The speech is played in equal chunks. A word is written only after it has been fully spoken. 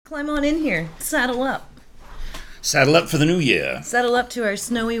Climb on in here. Saddle up. Saddle up for the new year. Saddle up to our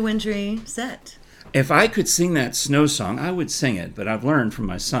snowy, wintry set. If I could sing that snow song, I would sing it, but I've learned from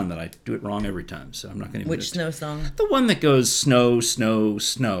my son that I do it wrong every time, so I'm not going to. Which snow song? The one that goes snow, snow,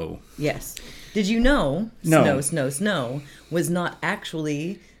 snow. Yes. Did you know No. Snow, Snow, Snow was not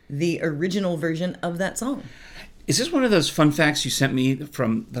actually the original version of that song? Is this one of those fun facts you sent me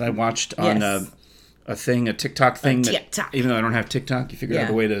from that I watched on Yes. a TikTok thing? TikTok. Even though I don't have TikTok, you figured out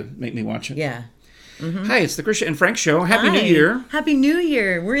Yeah. a way to make me watch it. Yeah. Hi, it's the Krisha and Frank Show. Happy New Hi. Year. Happy New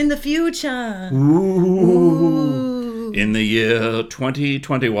Year. We're in the future. Ooh. In the year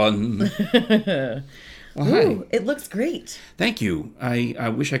 2021. Well, hi. Ooh, it looks great. Thank you. I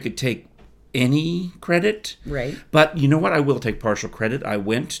wish I could take any credit. Right. But you know what? I will take partial credit. I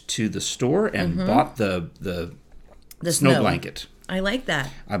went to the store and bought the The snow blanket. I like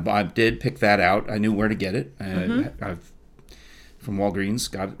that. I did pick that out. I knew where to get it. I've from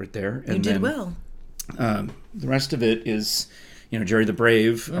Walgreens, got it right there. And You did then, well. The rest of it is, Jerry the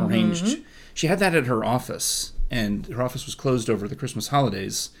Brave arranged. She had that at her office, and her office was closed over the Christmas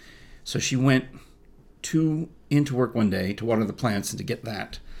holidays. So she went into work one day to water the plants and to get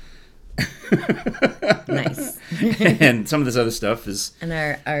that. Nice. And some of this other stuff is... And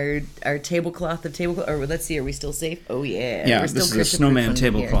our tablecloth, or let's see, are we still safe? Oh, yeah. Yeah, We're still this is a Christopher snowman from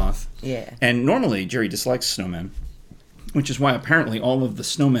tablecloth. here. Yeah. And normally Jerry dislikes snowmen, which is why apparently all of the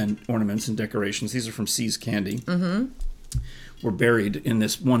snowman ornaments and decorations, these are from See's Candy, were buried in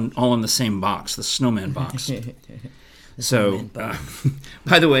this one, all in the same box, the snowman box. So,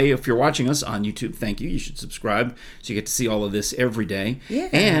 by the way, if you're watching us on YouTube, thank you. You should subscribe so you get to see all of this every day. Yeah.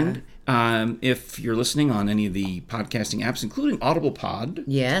 And if you're listening on any of the podcasting apps, including Audible Pod,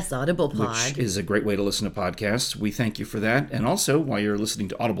 Yes, Audible Pod. which is a great way to listen to podcasts, we thank you for that. And also, while you're listening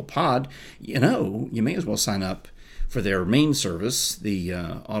to Audible Pod, you may as well sign up for their main service, the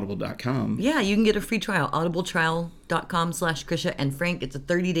audible.com. Yeah, you can get a free trial, audibletrial.com/Krisha and Frank. It's a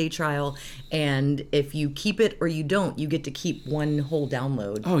 30-day trial, and if you keep it or you don't, you get to keep one whole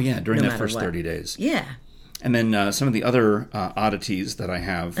download. Oh, yeah, during no that matter first what. 30 days. Yeah. And then some of the other oddities that I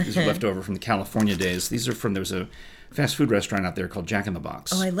have, these are left over from the California days. These are from, there's a fast food restaurant out there called Jack in the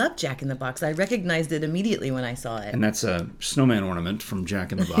Box. Oh, I love Jack in the Box. I recognized it immediately when I saw it. And that's a snowman ornament from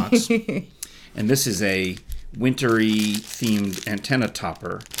Jack in the Box. And this is a wintry themed antenna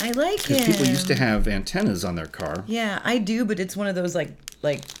topper. I like it. Because people used to have antennas on their car. Yeah, I do, but it's one of those like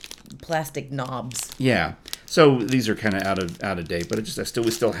plastic knobs. Yeah. So these are kind of out of date, but we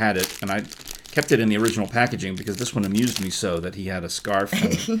still had it, and I kept it in the original packaging because this one amused me so that he had a scarf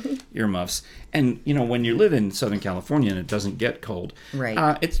and earmuffs. And when you live in Southern California and it doesn't get cold,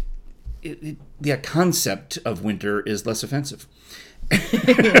 Right. The concept of winter is less offensive.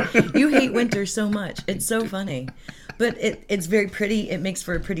 You hate winter so much. It's so funny. But it's very pretty. It makes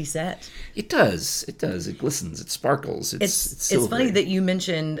for a pretty set. It does. It glistens. It sparkles. It's It's funny that you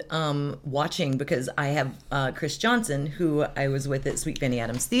mentioned watching, because I have Chris Johnson, who I was with at Sweet Fanny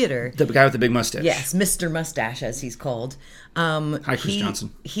Adams Theater. The guy with the big mustache. Yes, Mr. Mustache, as he's called. Hi, Chris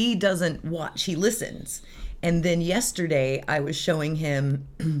Johnson. He doesn't watch. He listens. And then yesterday, I was showing him...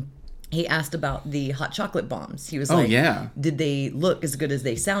 He asked about the hot chocolate bombs. He was like, yeah. Did they look as good as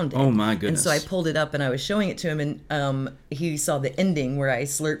they sounded? Oh, my goodness. And so I pulled it up and I was showing it to him, and he saw the ending where I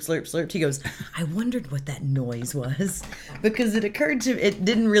slurp, slurp, slurped. He goes, I wondered what that noise was. Because it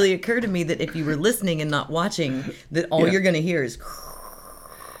didn't really occur to me that if you were listening and not watching, that all you're going to hear is...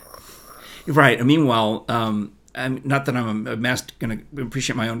 Right. And meanwhile... not that I'm going to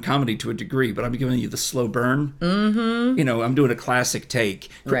appreciate my own comedy to a degree, but I'm giving you the slow burn. Mm-hmm. I'm doing a classic take.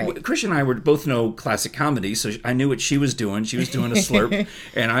 Right. Chris and I both know classic comedy, so I knew what she was doing. She was doing a slurp,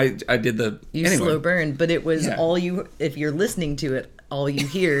 and I did the... slow burn, but it was all you... If you're listening to it, all you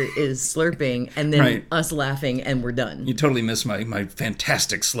hear is slurping and then us laughing, and we're done. You totally missed my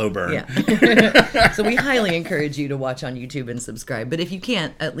fantastic slow burn. Yeah. So we highly encourage you to watch on YouTube and subscribe. But if you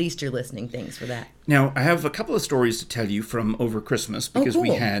can't, at least you're listening. Thanks for that. Now, I have a couple of stories to tell you from over Christmas, because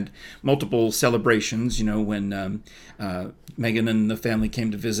we had multiple celebrations, when Megan and the family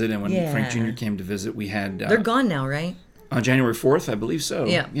came to visit, and when Frank Jr. came to visit, we had... They're gone now, right? On January 4th, I believe so.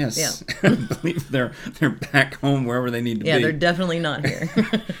 Yeah. Yes. Yeah. I believe they're back home wherever they need to be. Yeah, they're definitely not here.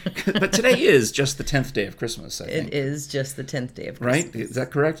 But today is just the 10th day of Christmas, I think. It is just the 10th day of Christmas. Right? Is that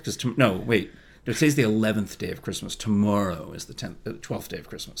correct? No, wait. Today's the 11th day of Christmas. Tomorrow is the 12th day of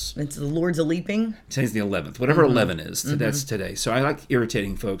Christmas. It's the Lord's a Leaping? Today's the 11th. Whatever 11 is, that's today. So I like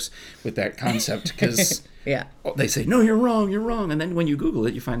irritating folks with that concept because they say, no, you're wrong. And then when you Google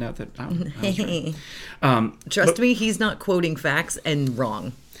it, you find out that, I was right. Trust me, he's not quoting facts and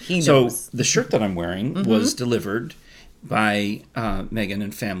wrong. He knows. So the shirt that I'm wearing was delivered by Megan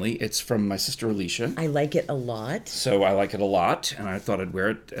and family. It's from my sister Alicia. I like it a lot. So I like it a lot, and I thought I'd wear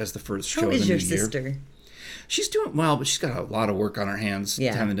it as the first show of the new year. How is your sister? She's doing well, but she's got a lot of work on her hands,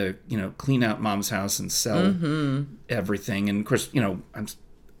 Yeah. having to, clean out Mom's house and sell everything. And of course,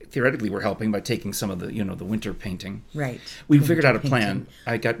 theoretically we're helping by taking some of the, the winter painting. Right. We figured out a plan.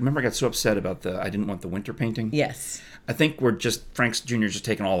 I got so upset about I didn't want the winter painting. Yes. I think Frank's Jr. just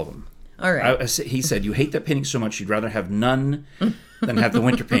taking all of them. All right. He said, you hate that painting so much, you'd rather have none than have the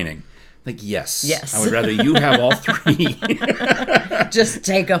winter painting. Like, yes. Yes. I would rather you have all three. Just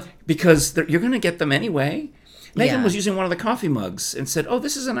take them. Because you're going to get them anyway. Megan Yeah. was using one of the coffee mugs and said, oh,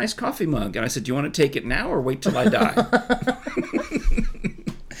 this is a nice coffee mug. And I said, do you want to take it now or wait till I die?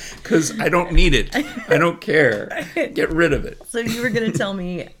 Because I don't need it. I don't care. Get rid of it. So you were going to tell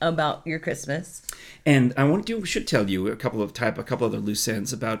me about your Christmas. And should tell you a couple other loose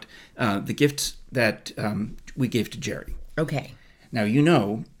ends about the gift that we gave to Jerry. Okay. Now, you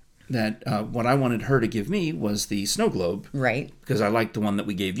know that what I wanted her to give me was the snow globe. Right. Because I liked the one that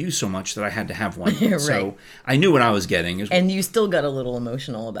we gave you so much that I had to have one. Right. So I knew what I was getting. And you still got a little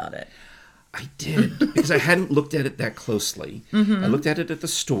emotional about it. I did, because I hadn't looked at it that closely. I looked at it at the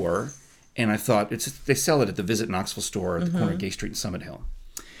store, and I thought, they sell it at the Visit Knoxville store at the corner of Gay Street and Summit Hill.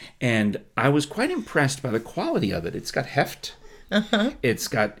 And I was quite impressed by the quality of it. It's got heft. It's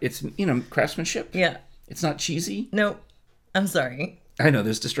craftsmanship. Yeah. It's not cheesy. No, I'm sorry. I know,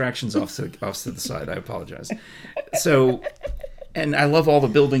 there's distractions off to the side. I apologize. So, and I love all the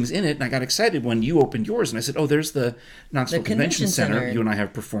buildings in it, and I got excited when you opened yours, and I said, oh, there's the Knoxville Convention Center. You and I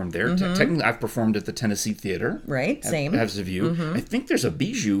have performed there. Technically, I've performed at the Tennessee Theater. Right, same. As have you. I think there's a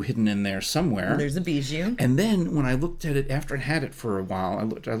bijou hidden in there somewhere. There's a bijou. And then when I looked at it, after I had it for a while, I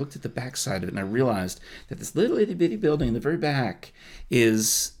looked at the back side of it, and I realized that this little itty-bitty building in the very back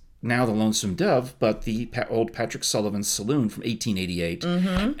is now the Lonesome Dove, but the old Patrick Sullivan Saloon from 1888.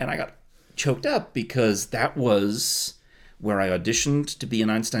 And I got choked up because that was where I auditioned to be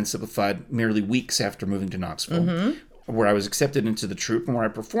an Einstein Simplified merely weeks after moving to Knoxville, where I was accepted into the troupe and where I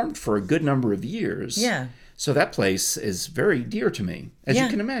performed for a good number of years. Yeah. So that place is very dear to me, as you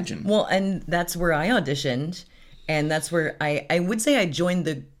can imagine. Well, and that's where I auditioned, and that's where I would say I joined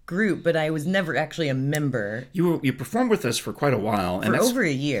the group, but I was never actually a member. You performed with us for quite a while. For over a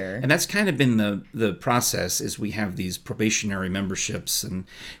year. And that's kind of been the process, is we have these probationary memberships. And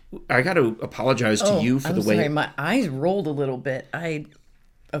I got to apologize to you for the way... Sorry, my eyes rolled a little bit.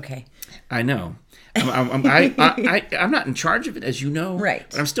 Okay. I know. I'm not in charge of it, as you know. Right.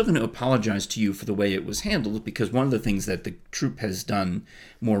 But I'm still going to apologize to you for the way it was handled, because one of the things that the troupe has done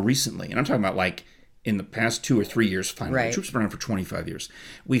more recently, and I'm talking about like in the past 2 or 3 years, finally. Right. The troupe's been around for 25 years.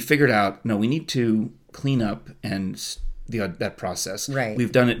 We figured out, no, we need to clean up that process. Right.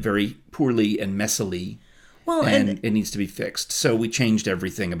 We've done it very poorly and messily. Well, and it needs to be fixed. So we changed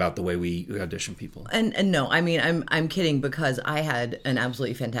everything about the way we audition people. And no, I mean, I'm kidding, because I had an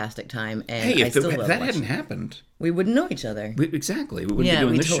absolutely fantastic time, and Hey, I if still love that watching. hadn't happened, we wouldn't know each other. Exactly. We wouldn't be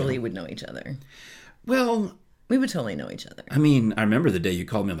doing we this totally show. would know each other. Well, We would totally know each other. I mean, I remember the day you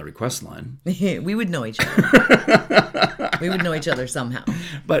called me on the request line. We would know each other. We would know each other somehow.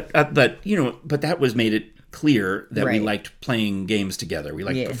 But that was made it clear that we Right. liked playing games together. We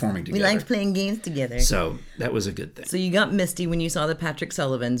liked performing together. We liked playing games together. So that was a good thing. So you got misty when you saw the Patrick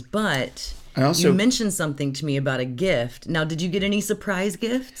Sullivans, but I also- you mentioned something to me about a gift. Now, did you get any surprise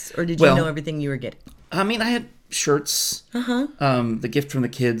gifts, or did you Well- know everything you were getting? I mean, I had shirts. The gift from the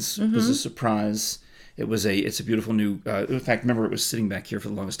kids was a surprise. It's a beautiful new. In fact, remember, it was sitting back here for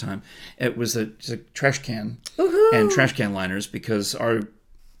the longest time. It was just a trash can and trash can liners, because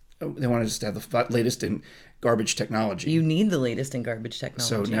they wanted us to have the latest in garbage technology. You need the latest in garbage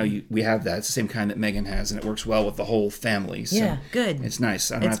technology. So now we have that. It's the same kind that Megan has, and it works well with the whole family. So Yeah, good. It's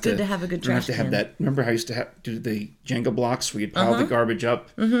nice. It's good to have a good I don't have trash to have can. that. Remember how I used to do the Jenga blocks where you'd pile the garbage up?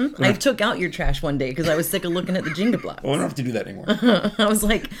 I took out your trash one day because I was sick of looking at the Jenga blocks. Oh, I don't have to do that anymore. I was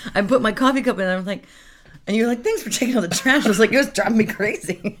like, I put my coffee cup in, and I was like, and you were like, thanks for taking out the trash. I was like, it was driving me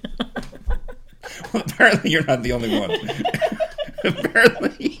crazy. Well, apparently you're not the only one.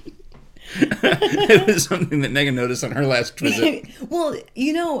 Apparently. It was something that Megan noticed on her last visit. Well,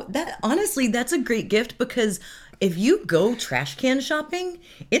 honestly, that's a great gift, because if you go trash can shopping,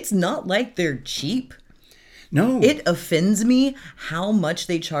 it's not like they're cheap. No. It offends me how much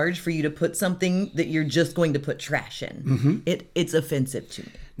they charge for you to put something that you're just going to put trash in. It's offensive to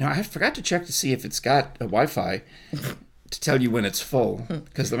me. Now, I forgot to check to see if it's got a Wi-Fi to tell you when it's full.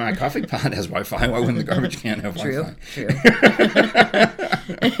 Because my coffee pot has Wi-Fi. Why wouldn't the garbage can have Wi-Fi? True.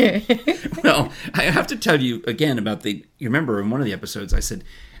 Well, I have to tell you again about you remember in one of the episodes I said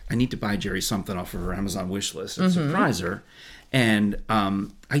I need to buy Jerry something off of her Amazon wish list and surprise her. And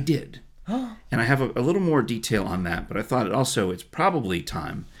I did. And I have a little more detail on that, but I thought it's probably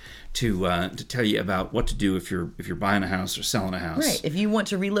time to tell you about what to do if you're buying a house or selling a house. Right. If you want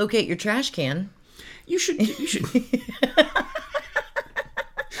to relocate your trash can. You should.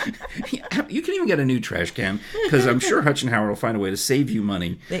 You can even get a new trash can, because I'm sure Hutch and Howard will find a way to save you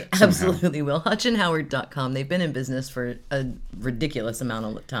money. They somehow. absolutely will. HutchandHoward.com. They've been in business for a ridiculous amount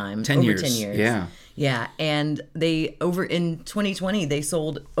of time. 10 over years. 10 years. Yeah. Yeah. And in 2020, they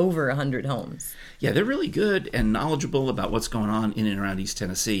sold over 100 homes. Yeah, they're really good and knowledgeable about what's going on in and around East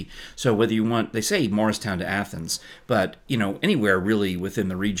Tennessee. So whether you want, they say Morristown to Athens, but anywhere really within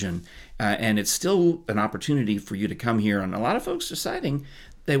the region, and it's still an opportunity for you to come here. And a lot of folks deciding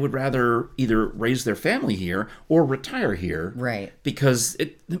they would rather either raise their family here or retire here. Right. Because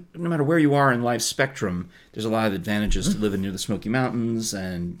no matter where you are in life's spectrum, there's a lot of advantages to living near the Smoky Mountains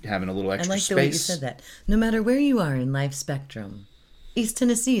and having a little extra I like space. the way you said that. No matter where you are in life's spectrum, East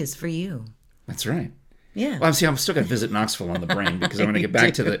Tennessee is for you. That's right. Yeah. Well, I'm still got to visit Knoxville on the brain, because I'm going to get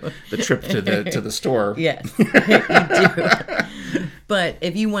back to the trip to the store. Yes, you do. But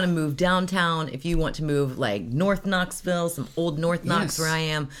if you want to move downtown, if you want to move like North Knoxville, some old North Knox Yes. where I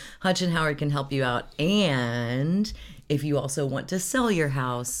am, Hutch and Howard can help you out. And if you also want to sell your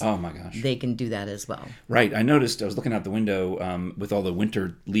house, Oh my gosh. they can do that as well. Right. I noticed, I was looking out the window with all the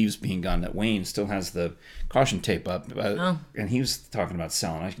winter leaves being gone, that Wayne still has the caution tape up. And he was talking about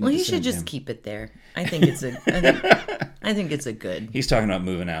selling. Well, you should just keep it there. I think it's I think it's a good. He's talking about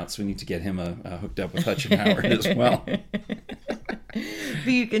moving out, so we need to get him hooked up with Hutch and Howard as well.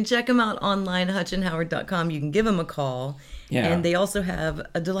 But you can check them out online, hutchandhoward.com. You can give them a call. Yeah. And they also have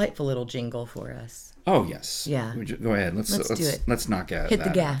a delightful little jingle for us. Oh, yes. Yeah. Go ahead. Let's do it. Let's knock out Hit the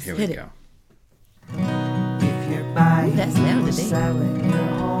that. gas. Here Hit we it. go. If you're buying That's loud or today. selling your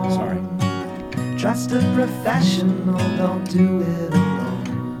home, Sorry. trust a professional, don't do it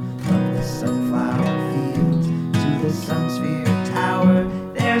alone. From the sunflower fields to the Sunsphere Tower,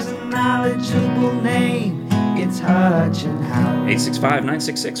 there's a knowledgeable name. It's Hutch and Howard.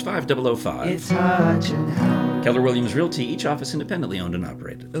 865-966-5005. It's Hutch and Howard. Keller Williams Realty, each office independently owned and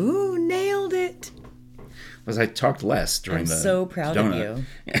operated. Ooh, nailed it. As I talked less during I'm the so proud donut.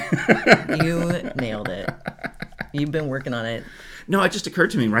 of you. You nailed it. You've been working on it. No, it just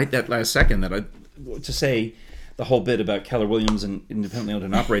occurred to me right that last second that to say the whole bit about Keller Williams and independently owned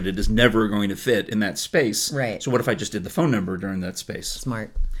and operated is never going to fit in that space. Right. So what if I just did the phone number during that space?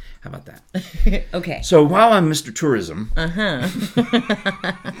 Smart. How about that? Okay. So while I'm Mr. Tourism,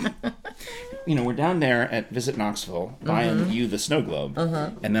 we're down there at Visit Knoxville buying you the snow globe,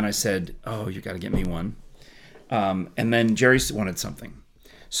 and then I said, "Oh, you got to get me one." And then Jerry wanted something,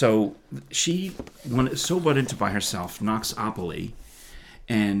 so she wanted to buy herself Knoxopoly,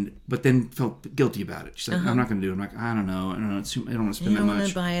 but then felt guilty about it. She's like, "I'm not going to do it." I'm like, "I don't know. I don't want to spend I that don't want much,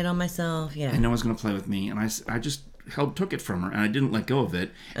 to buy it on myself. Yeah. and no one's going to play with me." And I just took it from her, and I didn't let go of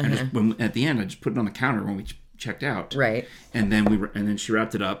it. And at the end, I just put it on the counter when we checked out. Right. And then she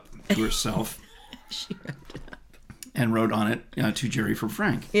wrapped it up to herself. She wrapped it up. And wrote on it to Jerry from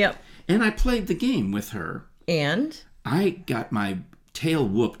Frank. Yep. And I played the game with her. And? I got my tail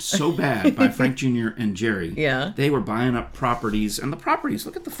whooped so bad by Frank Jr. and Jerry. Yeah. They were buying up properties. And the properties,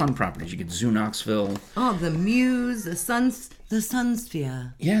 look at the fun properties. You get Zoo Knoxville. Oh, the Muse, the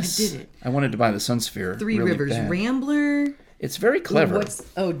Sunsphere. Yes. I did it. I wanted to buy the Sunsphere. Three really Rivers bad. Rambler. It's very clever.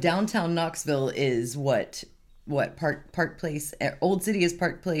 Downtown Knoxville is what Park Place. Old City is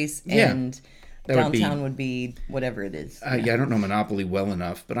Park Place, Yeah. and That would be- downtown would be whatever it is. I don't know Monopoly well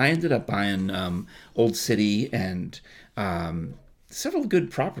enough, but I ended up buying Old City and several good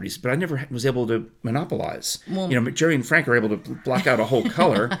properties, but I never was able to monopolize. Jerry and Frank are able to block out a whole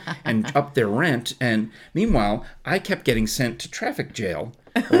color and up their rent, and meanwhile, I kept getting sent to traffic jail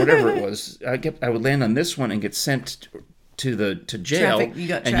or whatever it was. I would land on this one and get sent to jail, Traffic- you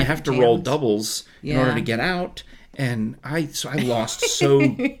got and you have traffic to roll jammed. doubles in Yeah. order to get out. And I lost so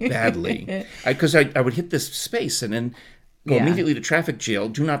badly because I would hit this space and then go Yeah. immediately to traffic jail,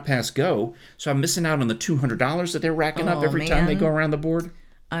 do not pass go. So I'm missing out on the $200 that they're racking up Oh, every time they man. go around the board.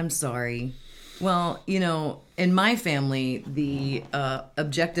 I'm sorry. Well, in my family, the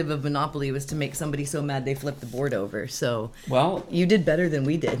objective of Monopoly was to make somebody so mad they flipped the board over. So Well, you did better than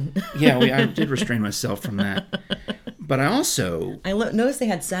we did. yeah, I did restrain myself from that. But I also, I noticed they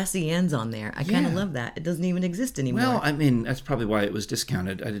had Sassy Ann's on there. I kind of Yeah. love that. It doesn't even exist anymore. well, I mean, that's probably why it was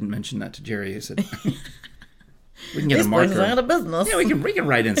discounted. I didn't mention that to Jerry. I said, we can get this a place is marker. out of business. Yeah, we can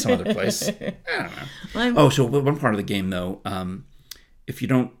write in some other place. I don't know. I'm- Oh, so one part of the game, though, if you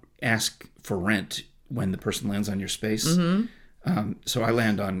don't ask for rent when the person lands on your space, So I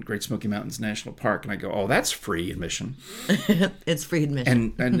land on Great Smoky Mountains National Park, and I go, "Oh, that's free admission." It's free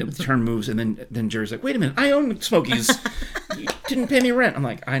admission. And the turn moves, and then Jerry's like, "Wait a minute, I own Smokies. You didn't pay me rent." I'm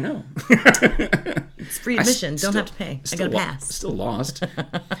like, "I know." It's free admission. Don't have to pay. I got a pass. Still lost.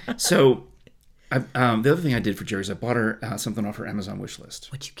 So, the other thing I did for Jerry is I bought her something off her Amazon wish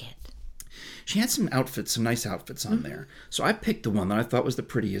list. What'd you get? She had some outfits, some nice outfits on there. So I picked the one that I thought was the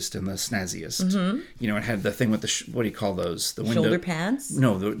prettiest and the snazziest. You know, it had the thing with the what do you call those? The window Shoulder pads?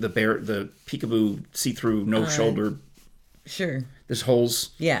 No, the peekaboo see-through no shoulder. Sure. There's holes.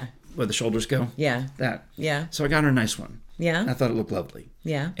 Yeah. Where the shoulders go. Yeah. That. Yeah. So I got her a nice one. Yeah. I thought it looked lovely.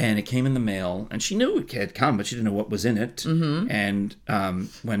 Yeah. And it came in the mail, and she knew it had come, but she didn't know what was in it. And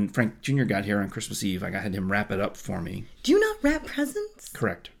when Frank Jr. got here on Christmas Eve, I had him wrap it up for me. Do you not wrap presents?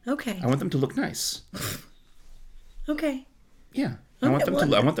 Correct. Okay. I want them to look nice. Okay. Yeah. I want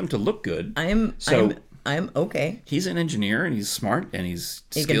them to look good. I'm okay. He's an engineer, and he's smart, and he's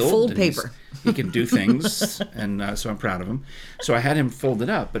skilled. He can fold and paper. He can do things, and so I'm proud of him. So I had him fold it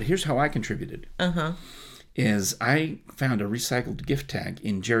up, but here's how I contributed. Is I found a recycled gift tag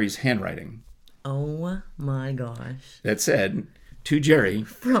in Jerry's handwriting Oh my gosh. that said, "To Jerry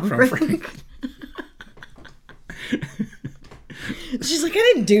from Frank." She's like,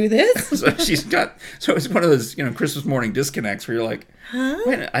 I didn't do this. So it's one of those, Christmas morning disconnects where you're like,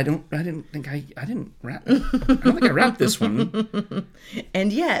 wait, I didn't wrap. I don't think I wrapped this one.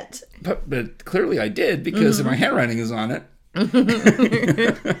 And yet, But clearly I did because my handwriting is on it.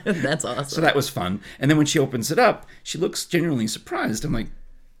 that's awesome. So that was fun. And then when she opens it up, she looks genuinely surprised. I'm like,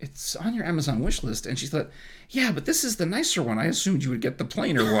 "It's on your Amazon wish list." And she thought, "Yeah, but this is the nicer one. I assumed you would get the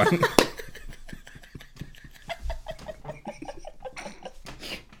plainer one."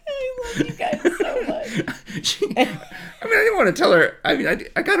 I love you guys so much. I didn't want to tell her.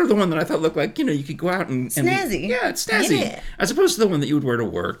 I got her the one that I thought looked like, you could go out and... Snazzy. Yeah, it's snazzy. Yeah. As opposed to the one that you would wear to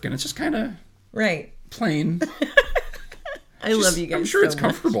work. And it's just kind of Right. plain. I love you guys I'm sure so it's much.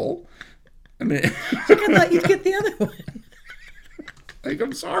 comfortable. I mean... I thought you'd get the other one.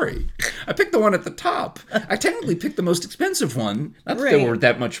 I'm sorry. I picked the one at the top. I technically picked the most expensive one. Not that Right. there were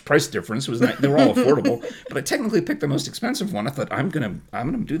that much price difference. They were all affordable. But I technically picked the most expensive one. I thought, I'm gonna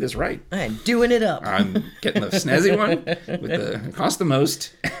do this right. I'm doing it up. I'm getting the snazzy one with the cost the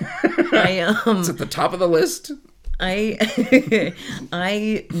most. It's at the top of the list. I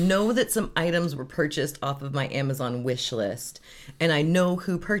know that some items were purchased off of my Amazon wish list, and I know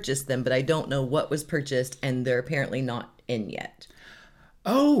who purchased them, but I don't know what was purchased, and they're apparently not in yet.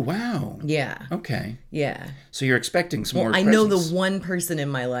 Oh, wow. Yeah. Okay. Yeah. So you're expecting some more I presents. know the one person in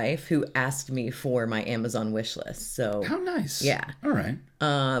my life who asked me for my Amazon wish list. So How nice. Yeah. All right.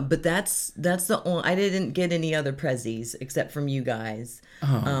 but that's the only, I didn't get any other prezzies except from you guys.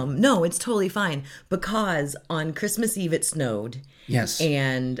 Oh. No, it's totally fine because on Christmas Eve it snowed. Yes.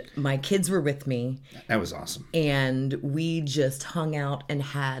 And my kids were with me. That was awesome. And we just hung out and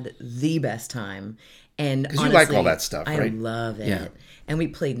had the best time. And Because you like all that stuff, right? I love it. Yeah. And we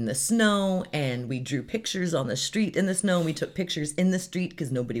played in the snow, and we drew pictures on the street in the snow. And we took pictures in the street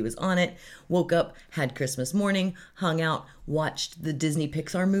because nobody was on it. Woke up, had Christmas morning, hung out, watched the Disney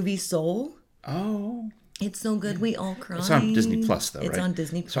Pixar movie Soul. Oh. It's so good. We all cried. It's on Disney Plus, though, It's right? on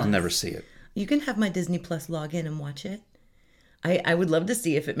Disney Plus. So I'll never see it. You can have my Disney Plus login and watch it. I would love to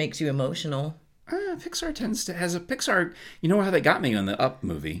see if it makes you emotional. Pixar has a Pixar. You know how they got me on the Up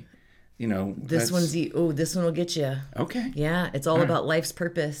movie? This one will get you. Okay. Yeah, it's all about life's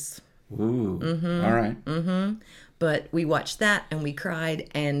purpose. Ooh. All right. But we watched that and we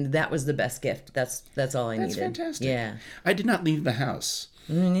cried, and that was the best gift. That's all I needed. That's fantastic. Yeah. I did not leave the house.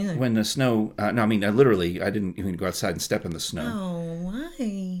 Me neither. When the snow, I didn't even go outside and step in the snow. Oh,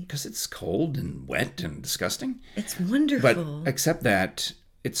 why? Because it's cold and wet and disgusting. It's But wonderful. except that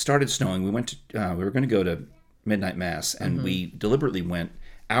it started snowing. We were going to go to midnight mass, and we deliberately went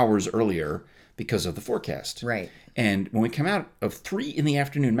hours earlier because of the forecast. Right. And when we came out of 3 in the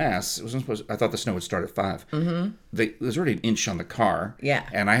afternoon mass, I thought the snow would start at 5. There was already an inch on the car. Yeah.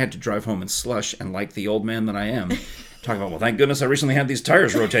 And I had to drive home in slush, and like the old man that I am, talking about, well, thank goodness I recently had these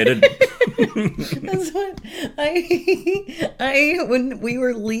tires rotated. That's what I when we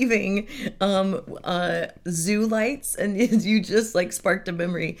were leaving Zoo Lights, and you just like sparked a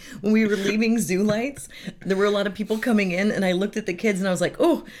memory. When we were leaving Zoo Lights, there were a lot of people coming in, and I looked at the kids and I was like,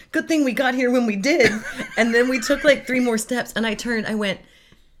 oh, good thing we got here when we did. And then we took like 3 more steps, and I turned, I went,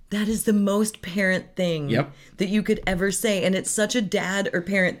 That is the most parent thing Yep. that you could ever say. And it's such a dad or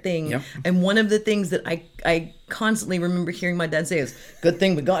parent thing. Yep. And one of the things that I constantly remember hearing my dad say is, good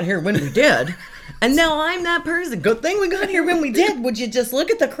thing we got here when we did. And now I'm that person. Good thing we got here when we did. Would you just look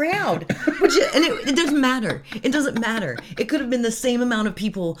at the crowd? Would you? And it doesn't matter. It doesn't matter. It could have been the same amount of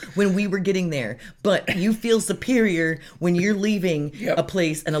people when we were getting there. But you feel superior when you're leaving Yep. a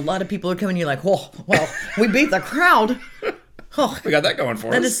place and a lot of people are coming. You're like, oh, well, we beat the crowd. Oh, We got that going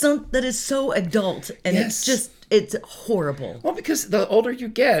for that us. is so adult, and Yes. it's horrible. Well, because the older you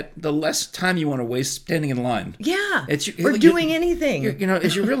get, the less time you want to waste standing in line. Yeah, It's or doing anything. You know,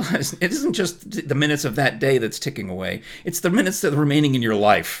 as you realize, it isn't just the minutes of that day that's ticking away. It's the minutes that are remaining in your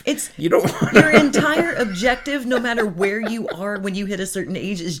life. You don't want Your entire objective, no matter where you are when you hit a certain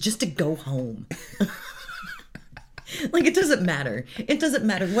age, is just to go home. Like, it doesn't matter. It doesn't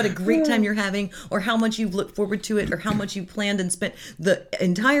matter what a great time you're having or how much you've looked forward to it or how much you planned and spent. The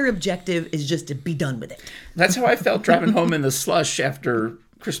entire objective is just to be done with it. That's how I felt driving home in the slush after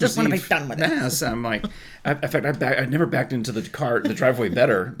Christmas Just wanna Eve. be done with it. Yes, I'm like, in fact, I never backed into the driveway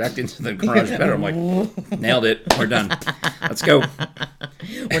better, backed into the garage better. I'm like, nailed it. We're done. Let's go.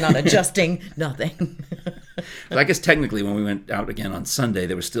 We're not adjusting, nothing. But I guess technically when we went out again on Sunday,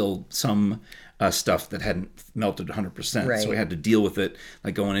 there was still some stuff that hadn't melted 100%. Right. So we had to deal with it,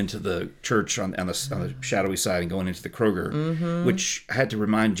 like going into the church on the shadowy side and going into the Kroger, Mm-hmm. which I had to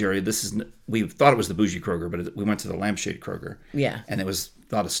remind Jerry, we thought it was the bougie Kroger, but we went to the Lampshade Kroger. Yeah. And it was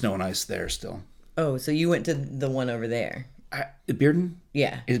a lot of snow and ice there still. Oh, so you went to the one over there. Bearden?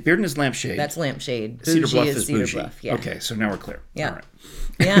 Yeah. Bearden is Lampshade. That's Lampshade. Cedar Bougie Bluff is is Cedar bougie. Bluff. Yeah. Okay, so now we're clear. Yeah. All right.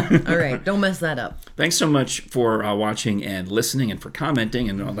 Yeah. All right. Don't mess that up. Thanks so much for watching and listening and for commenting.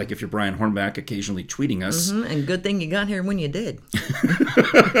 And like if you're Brian Hornback, occasionally tweeting us. And good thing you got here when you did.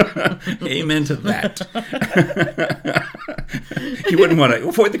 Amen to that. You wouldn't want to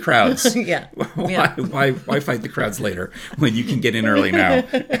avoid the crowds. Yeah. Why fight the crowds later when you can get in early now?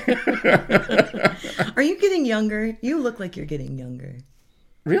 Are you getting younger? You look like you're getting younger.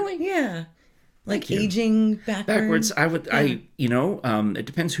 Really? Yeah. Like you. aging backwards. It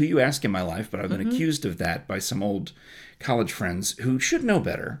depends who you ask in my life, but I've been accused of that by some old college friends who should know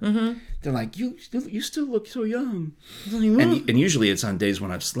better. They're like, you still look so young. And usually it's on days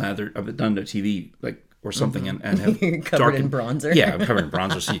when I've done the TV, like, or something and have You're covered darkened- in bronzer. Yeah, I'm covered in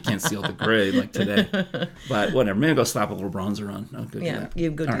bronzer, so you can't see all the gray like today. But whatever, maybe I'll go slap a little bronzer on. I'll go do Yeah, that.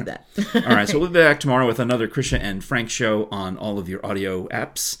 you go All do right. that. All right, so we'll be back tomorrow with another Krisha and Frank show on all of your audio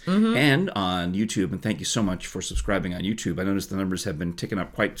apps and on YouTube. And thank you so much for subscribing on YouTube. I noticed the numbers have been ticking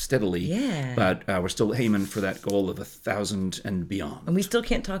up quite steadily. Yeah. But we're still aiming for that goal of 1,000 and beyond. And we still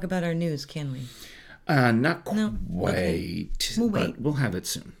can't talk about our news, can we? Not quite, Okay. We'll but wait. we'll have it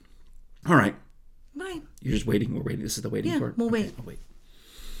soon. All right. Bye. You're just waiting. We're waiting. This is the waiting Yeah, part. we'll Okay, wait. I'll wait.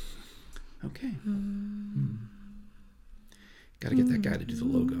 Okay. Got to get that guy to do the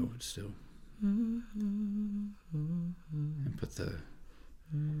logo still, and put the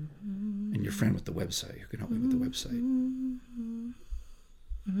and your friend with the website who can help me with the website.